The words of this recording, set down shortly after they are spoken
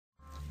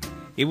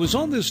It was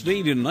on this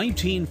date in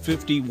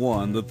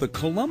 1951 that the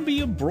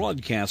Columbia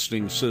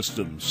Broadcasting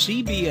System,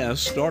 CBS,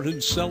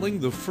 started selling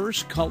the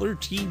first color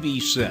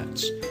TV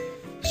sets.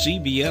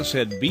 CBS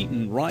had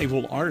beaten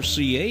rival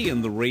RCA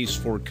in the race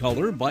for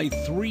color by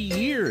 3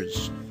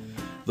 years.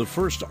 The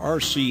first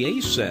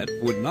RCA set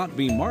would not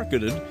be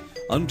marketed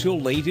until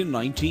late in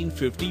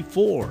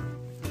 1954.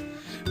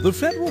 The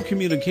Federal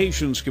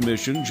Communications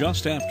Commission,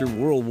 just after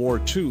World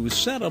War II,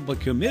 set up a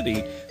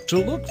committee to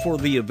look for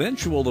the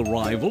eventual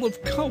arrival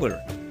of color.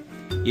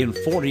 In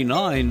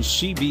 '49,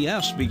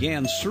 CBS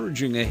began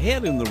surging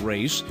ahead in the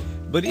race,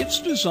 but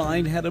its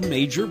design had a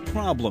major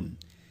problem.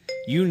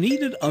 You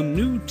needed a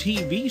new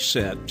TV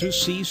set to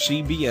see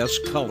CBS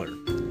color.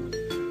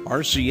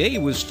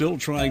 RCA was still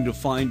trying to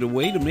find a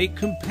way to make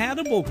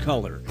compatible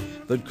color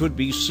that could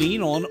be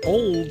seen on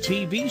old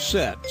TV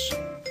sets.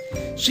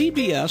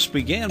 CBS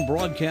began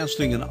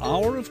broadcasting an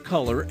hour of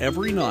color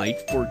every night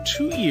for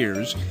 2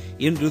 years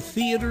into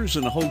theaters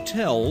and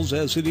hotels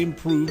as it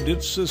improved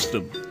its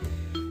system.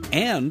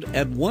 And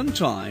at one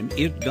time,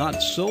 it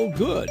got so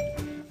good,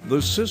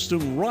 the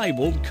system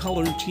rivaled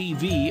color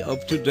TV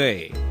of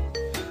today.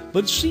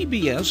 But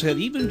CBS had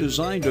even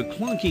designed a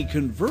clunky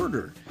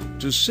converter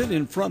to sit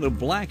in front of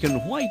black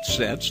and white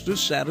sets to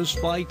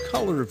satisfy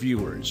color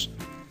viewers.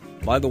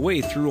 By the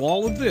way, through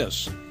all of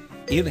this,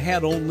 it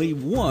had only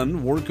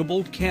one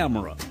workable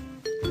camera.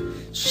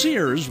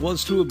 Sears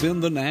was to have been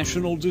the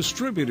national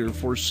distributor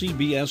for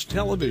CBS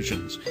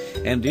televisions,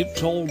 and it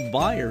told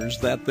buyers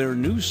that their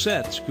new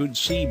sets could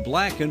see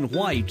black and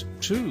white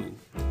too.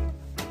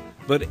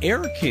 But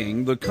Air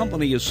King, the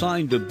company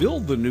assigned to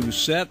build the new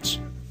sets,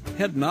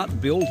 had not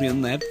built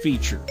in that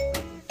feature.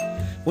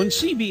 When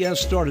CBS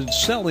started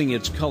selling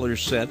its color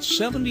sets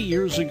 70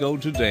 years ago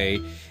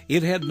today,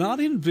 it had not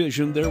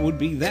envisioned there would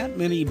be that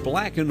many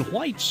black and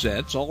white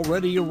sets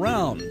already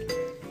around.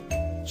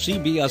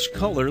 CBS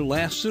Color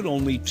lasted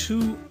only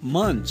 2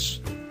 months.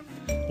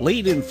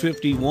 Late in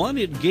 '51,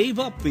 it gave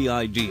up the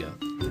idea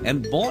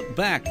and bought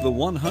back the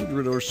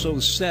 100 or so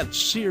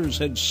sets Sears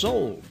had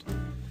sold.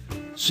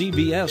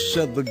 CBS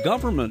said the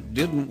government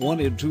didn't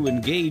want it to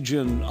engage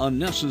in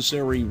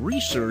unnecessary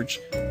research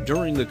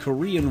during the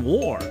Korean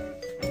War.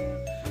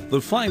 The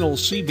final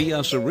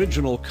CBS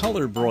original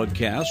color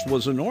broadcast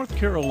was a North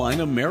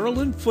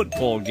Carolina-Maryland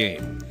football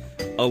game.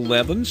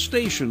 11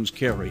 stations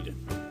carried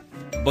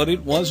it. But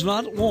it was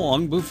not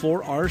long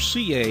before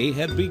RCA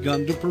had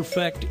begun to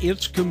perfect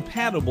its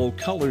compatible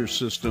color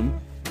system,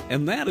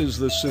 and that is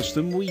the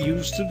system we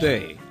use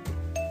today.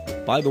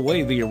 By the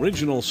way, the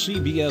original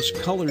CBS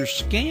color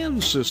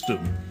scan system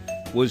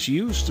was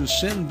used to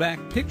send back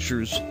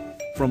pictures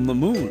from the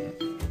moon.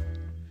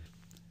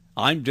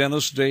 I'm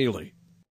Dennis Daly.